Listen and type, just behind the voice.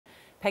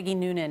Peggy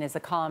Noonan is a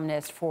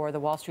columnist for the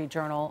Wall Street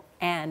Journal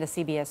and a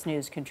CBS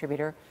News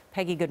contributor.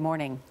 Peggy, good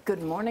morning.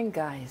 Good morning,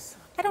 guys.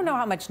 I don't know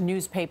how much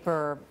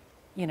newspaper,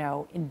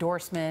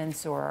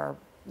 endorsements or,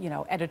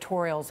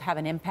 editorials have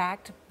an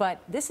impact,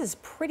 but this is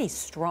pretty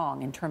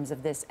strong in terms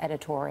of this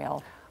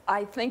editorial.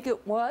 I think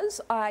it was.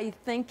 I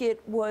think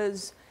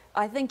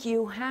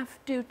you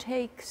have to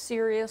take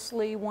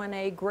seriously when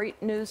a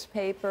great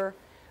newspaper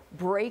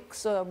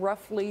breaks a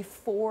roughly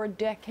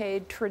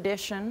 4-decade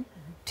tradition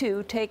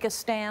to take a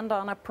stand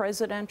on a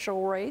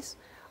presidential race.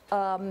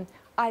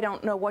 I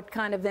don't know what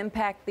kind of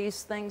impact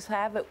these things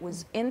have. It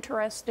was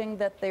interesting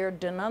that their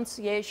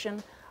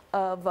denunciation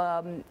of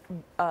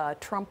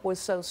Trump was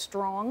so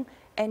strong,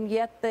 and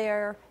yet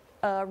their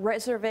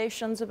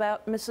reservations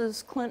about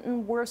Mrs.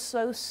 Clinton were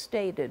so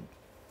stated.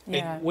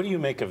 Yeah. What do you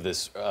make of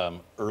this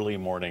early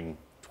morning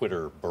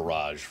Twitter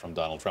barrage from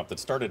Donald Trump that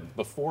started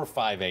before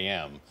 5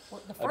 a.m.?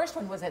 Well, the first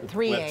one was at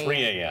 3 a.m. At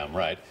 3 a.m.,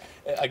 right.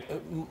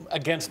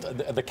 Against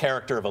the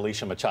character of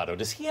Alicia Machado.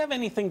 Does he have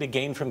anything to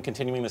gain from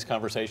continuing this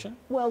conversation?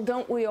 Well,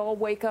 don't we all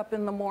wake up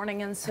in the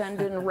morning and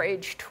send in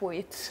rage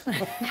tweets?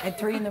 At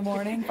 3 in the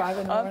morning, 5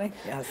 in the morning?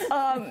 Yes.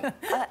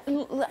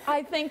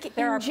 I think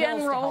in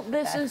general,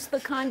 this is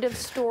the kind of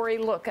story,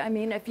 look, I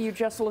mean, if you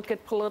just look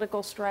at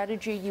political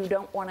strategy, you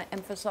don't want to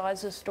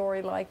emphasize a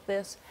story like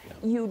this.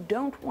 Yeah. You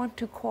don't want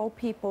to call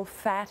people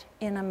fat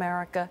in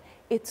America.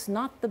 It's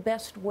not the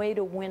best way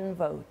to win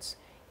votes.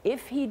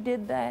 If he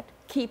did that,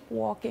 keep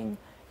walking.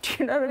 Do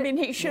you know what I mean?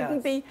 He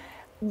shouldn't be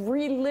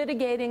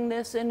relitigating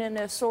this in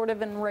a sort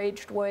of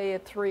enraged way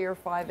at 3 or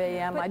 5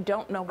 a.m. I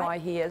don't know why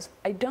he is.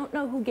 I don't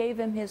know who gave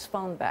him his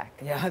phone back.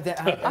 Yeah, I think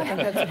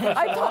that's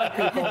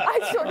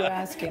what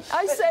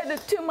I said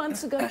it 2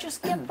 months ago.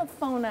 Just get the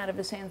phone out of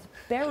his hands,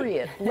 bury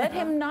it, let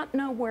him not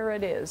know where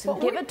it is,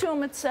 and give it to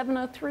him at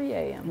 7:03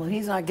 a.m. Well,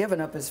 he's not giving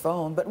up his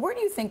phone. But where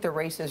do you think the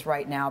race is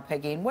right now,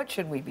 Peggy, and what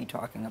should we be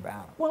talking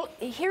about? Well,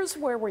 here's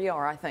where we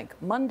are, I think.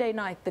 Monday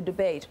night, the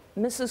debate.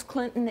 Mrs.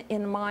 Clinton,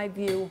 in my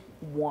view,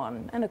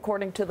 won. And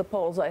according to the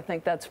polls, I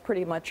think that's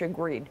pretty much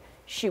agreed.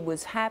 She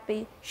was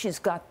happy. She's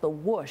got the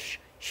whoosh.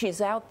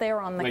 She's out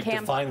there on the campaign.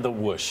 Define the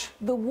whoosh.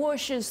 The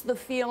whoosh is the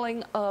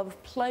feeling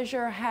of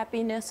pleasure,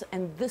 happiness,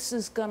 and this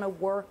is going to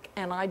work,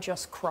 and I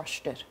just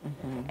crushed it.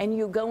 And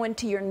you go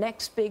into your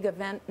next big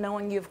event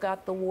knowing you've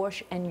got the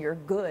whoosh and you're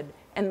good.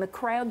 And the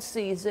crowd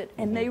sees it,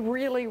 and they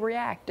really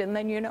react. And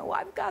then,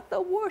 I've got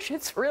the whoosh.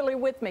 It's really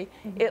with me.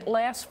 It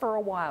lasts for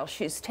a while.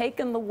 She's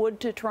taken the wood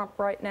to Trump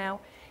right now.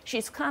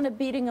 She's kind of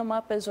beating him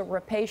up as a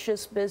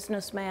rapacious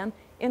businessman.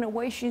 In a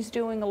way, she's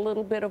doing a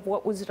little bit of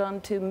what was done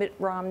to Mitt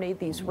Romney.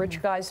 These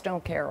rich guys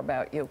don't care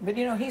about you. But,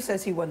 he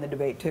says he won the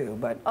debate, too.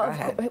 But go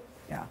ahead.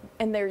 Yeah.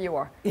 And there you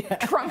are. Yeah.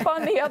 Trump,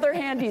 on the other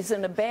hand, he's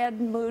in a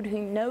bad mood. He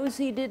knows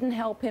he didn't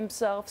help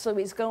himself, so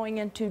he's going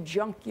into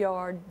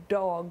junkyard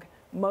dog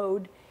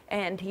mode.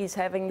 And he's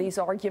having these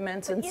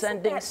arguments and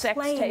sending sex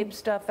tape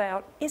stuff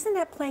out. Isn't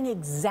that playing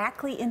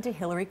exactly into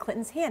Hillary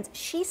Clinton's hands?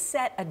 She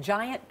set a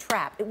giant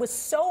trap. It was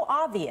so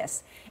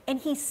obvious, and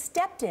he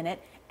stepped in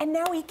it, and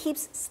now he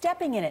keeps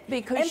stepping in it.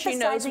 Because she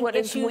knows what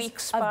his weak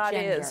spot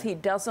is. He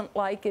doesn't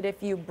like it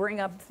if you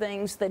bring up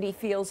things that he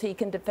feels he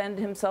can defend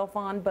himself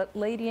on. But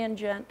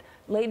ladies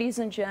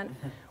and gent,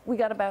 we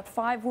got about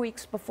 5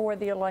 weeks before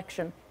the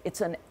election.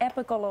 It's an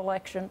epical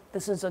election.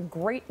 This is a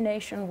great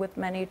nation with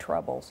many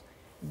troubles.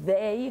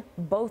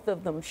 Both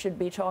of them should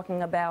be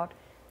talking about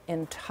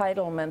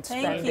entitlement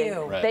spending. Thank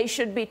you. Right. They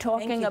should be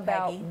talking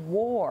about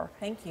war.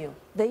 Thank you.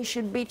 They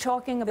should be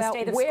talking about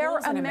where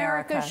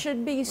America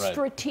should be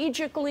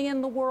strategically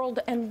in the world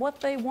and what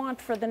they want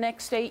for the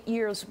next 8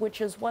 years, which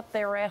is what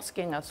they're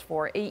asking us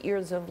for, 8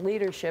 years of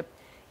leadership.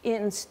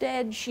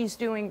 Instead, she's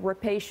doing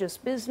rapacious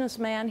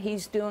businessman.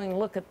 He's doing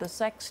look at the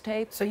sex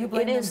tape. So you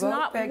blame them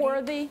both,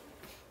 Peggy?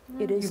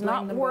 It is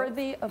not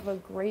worthy of a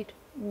great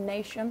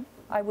nation.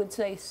 I would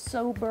say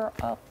sober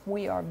up.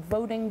 We are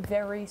voting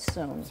very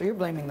soon. So you're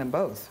blaming them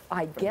both?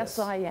 I guess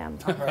I am.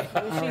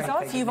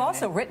 You've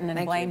also written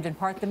and blamed in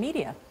part the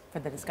media for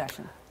the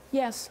discussion.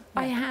 Yes,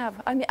 I have.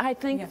 I mean, I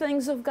think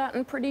things have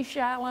gotten pretty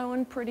shallow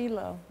and pretty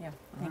low. Yeah.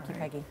 Thank you,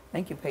 Peggy.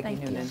 Thank you, Peggy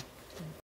Noonan.